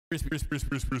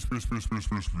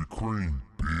Cream,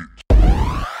 bitch.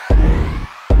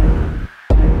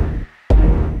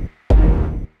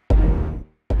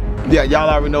 Yeah, y'all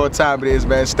already know what time it is,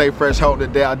 man. Stay fresh, holding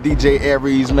it down. DJ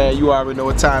Aries, man. You already know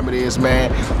what time it is, man.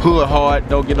 Hood hard,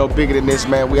 don't get no bigger than this,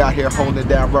 man. We out here holding it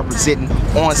down, representing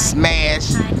on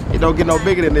Smash. It don't get no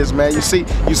bigger than this, man. You see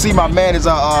my man is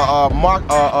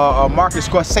Marcus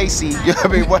Scorsese. You know what I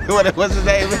mean? What's his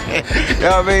name? You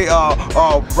know what I mean?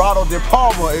 Ronald De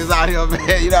Palma is out here,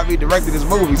 man. You know what I mean? Directing this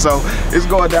movie, so it's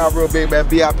going down real big, man.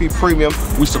 VIP Premium.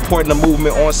 We supporting the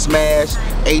movement on Smash.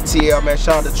 ATL, man.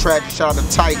 Shout out to Tragic, shout out to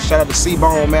Tight, shout out to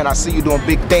C-Bone, man. I see you doing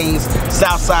big things.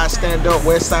 Southside stand up,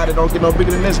 West Side, it don't get no bigger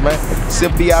than this, man.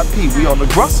 Sip VIP, we on the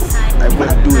Grussel. Hey,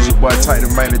 what it do is your boy Tight, the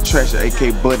man, the Treasure,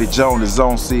 aka Buddy Jones, the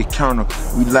Zone 6 Colonel.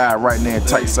 We live right now in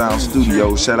Tight Sound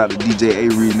Studios. Shout out to DJ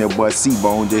Aries and that boy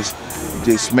C-Bone. Just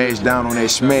smashed down on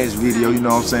that Smash video, you know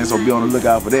what I'm saying? So be on the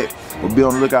lookout for that. But be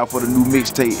on the lookout for the new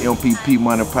mixtape, MPP,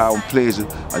 Money, Power, and Pleasure.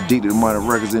 Addicted to Money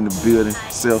Records in the building.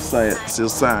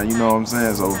 Self-signed, you know what I'm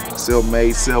saying? So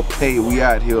self-made, self-paid, we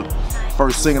out here.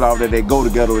 First single off that they go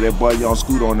together with that boy Young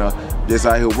Scoot on there. Just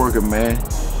out here working, man.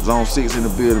 Zone 6 in the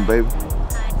building, baby.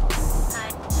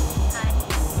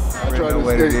 I know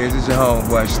what it is. It's your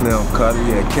homeboy Slim Cutter.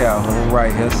 Yeah, Calhoun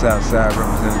right here, Southside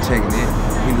representing, checking in.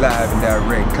 We live and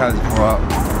direct, College Park.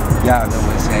 Y'all know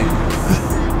what's happening.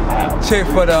 Check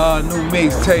for the new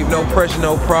mixtape, No Pressure,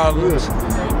 No Problems.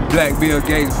 Black Bill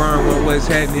Gates Burn with what's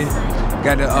happening.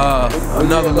 Got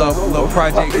another little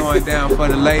project going down for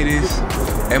the ladies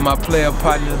and my player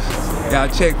partners. Y'all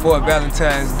check for it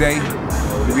Valentine's Day.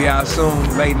 We'll be out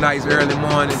soon, late nights, early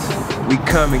mornings. We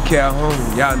coming, Calhoun.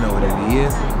 Y'all know what it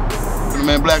is.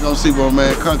 Man, Black on C-Bone,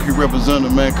 man, concrete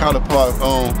representative, man, College Park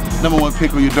on #1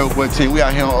 pick on your dope boy team. We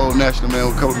out here on Old National, man,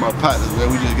 with a couple of my partners, man.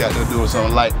 We just got to do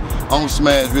something light on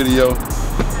Smash video,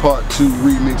 part 2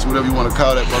 remix, whatever you want to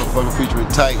call that motherfucker, featuring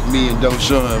Tight, me, and Don't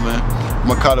Sean, man.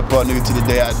 I'm a College Park nigga to the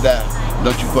day I die.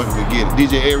 Don't you fucking forget it.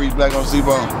 DJ Aries, Black on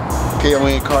C-Bone.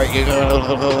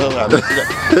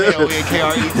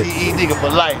 K-O-N-K-R-E-T-E, nigga for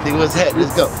life. Nigga, what's happening?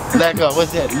 Let's go. Black on,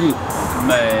 what's happening?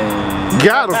 Man.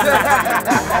 Got him.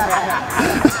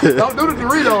 Don't do the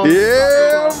Doritos.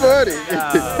 Yeah, buddy.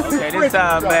 Okay, this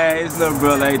time, man, it's little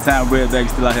brother. Every time Red Back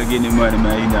still out here getting the money,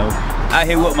 man, you know. I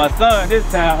here with my son this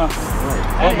time.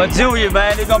 Oh, my junior,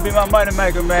 man, they gonna be my money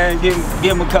maker, man. Give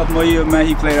him a couple more years, man.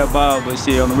 He played that ball, but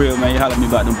shit, on the real, man, you holler at me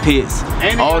about them pits.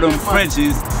 All them Frenchies,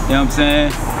 you know what I'm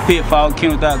saying?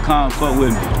 Pitfallkennel.com, fuck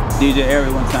with me. DJ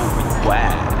Aries one time for you.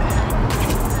 Wow.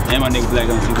 And my nigga Black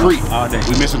on C Creep. all day.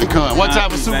 We missing the con. One time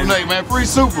for Super Nate, man. Free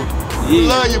Super. Yeah.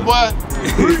 Love you, boy.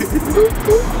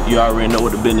 You already know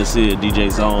what the business is.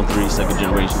 DJ Zone 3, second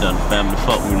generation Dunn family.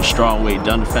 Fuck with the strong way,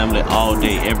 Dunn family all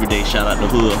day, every day. Shout out the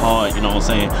hood hard, you know what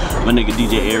I'm saying? My nigga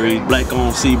DJ Aries, Black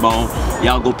on C-Bone.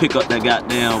 Y'all go pick up that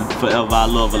goddamn Forever I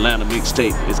Love Atlanta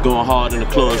mixtape. It's going hard in the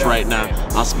clubs right now.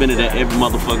 I'm spinning at every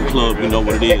motherfucking club, you know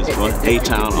what it is, bro.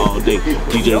 A-Town all day.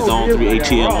 DJ Zone 3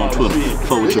 ATL on Twitter.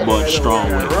 Fuck with your boy the strong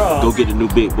way. Go get the new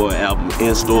Big Boy album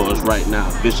in stores right now.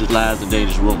 Vicious Lies and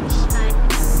Dangerous Rumors.